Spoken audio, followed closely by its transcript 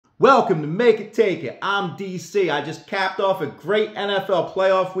Welcome to Make It Take It. I'm DC. I just capped off a great NFL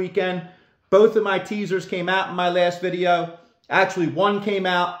playoff weekend. Both of my teasers came out in my last video. Actually, one came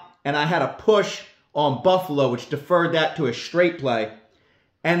out and I had a push on Buffalo, which deferred that to a straight play.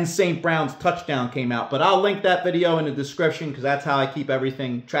 And St. Brown's touchdown came out. But I'll link that video in the description because that's how I keep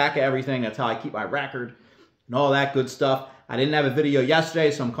everything, track of everything. That's how I keep my record and all that good stuff. I didn't have a video yesterday,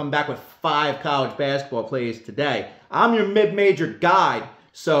 so I'm coming back with 5 college basketball plays today. I'm your mid-major guide.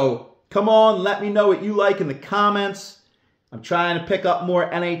 So come on, let me know what you like in the comments. I'm trying to pick up more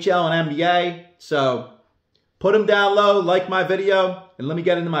NHL and NBA. So put them down low, like my video, and let me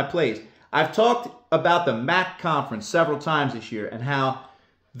get into my plays. I've talked about the MAC conference several times this year and how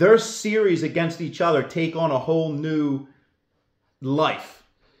their series against each other take on a whole new life.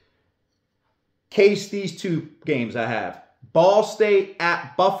 Case these two games I have. Ball State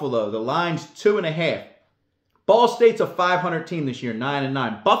at Buffalo. The line's 2.5. Ball State's a 500 team this year,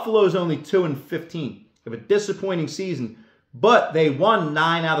 9-9. Buffalo's only 2-15. They have a disappointing season, but they won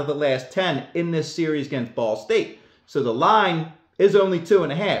 9 out of the last 10 in this series against Ball State. So the line is only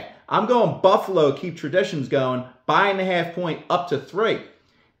 2.5. I'm going Buffalo, keep traditions going, by 1.5 point up to 3.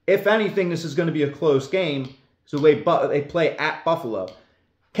 If anything, this is going to be a close game. So they play at Buffalo.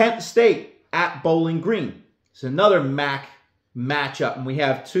 Kent State at Bowling Green. It's another MAC matchup, and we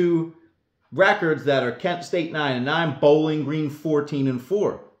have two records that are Kent State 9-9, Bowling Green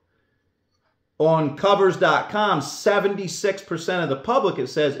 14-4. On covers.com, 76% of the public, it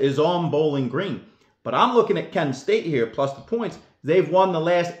says, is on Bowling Green. But I'm looking at Kent State here, plus the points. They've won the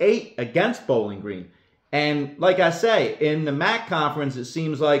last 8 against Bowling Green. And like I say, in the MAC conference, it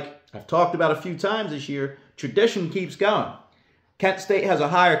seems like, I've talked about a few times this year, tradition keeps going. Kent State has a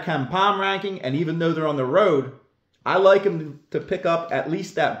higher KenPom ranking, and even though they're on the road, I like them to pick up at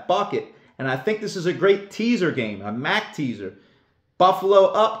least that bucket. And I think this is a great teaser game, a MAC teaser. Buffalo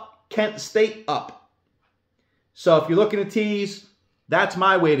up, Kent State up. So if you're looking to tease, that's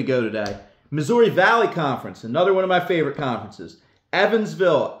my way to go today. Missouri Valley Conference, another one of my favorite conferences.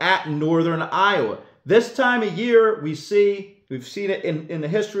 Evansville at Northern Iowa. This time of year, we've seen it in the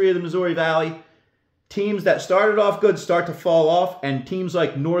history of the Missouri Valley. Teams that started off good start to fall off, and teams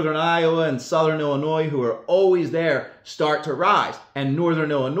like Northern Iowa and Southern Illinois, who are always there, start to rise. And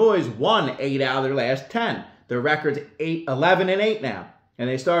Northern Illinois won 8 out of their last 10. Their record's 11-8 now, and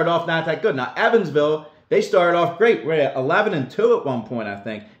they started off not that good. Now, Evansville, they started off great. We're at 11-2 at one point, I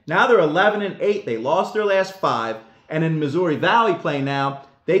think. Now they're 11-8. They lost their last 5, and in Missouri Valley play now,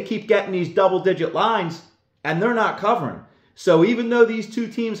 they keep getting these double-digit lines, and they're not covering. So even though these two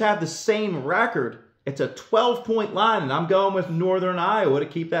teams have the same record, it's a 12-point line, and I'm going with Northern Iowa to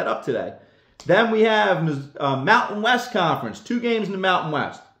keep that up today. Then we have Mountain West Conference. 2 games in the Mountain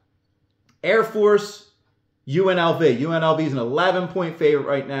West. Air Force, UNLV. UNLV is an 11-point favorite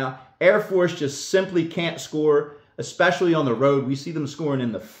right now. Air Force just simply can't score, especially on the road. We see them scoring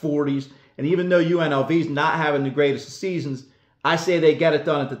in the 40s. And even though UNLV is not having the greatest of seasons, I say they get it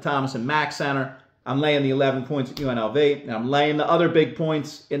done at the Thomas & Mack Center. I'm laying the 11 points at UNLV, and I'm laying the other big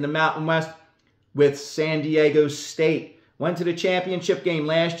points in the Mountain West with San Diego State. Went to the championship game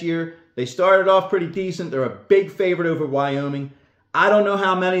last year. They started off pretty decent. They're a big favorite over Wyoming. I don't know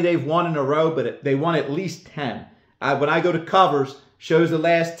how many they've won in a row, but they won at least 10. When I go to covers, shows the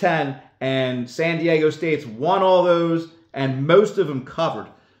last 10, and San Diego State's won all those, and most of them covered.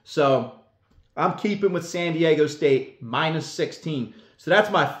 So I'm keeping with San Diego State, -16. So that's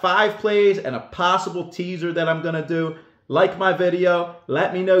my 5 plays and a possible teaser that I'm going to do. Like my video.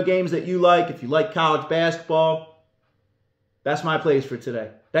 Let me know games that you like. If you like college basketball, that's my plays for today.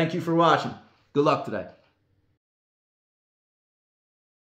 Thank you for watching. Good luck today.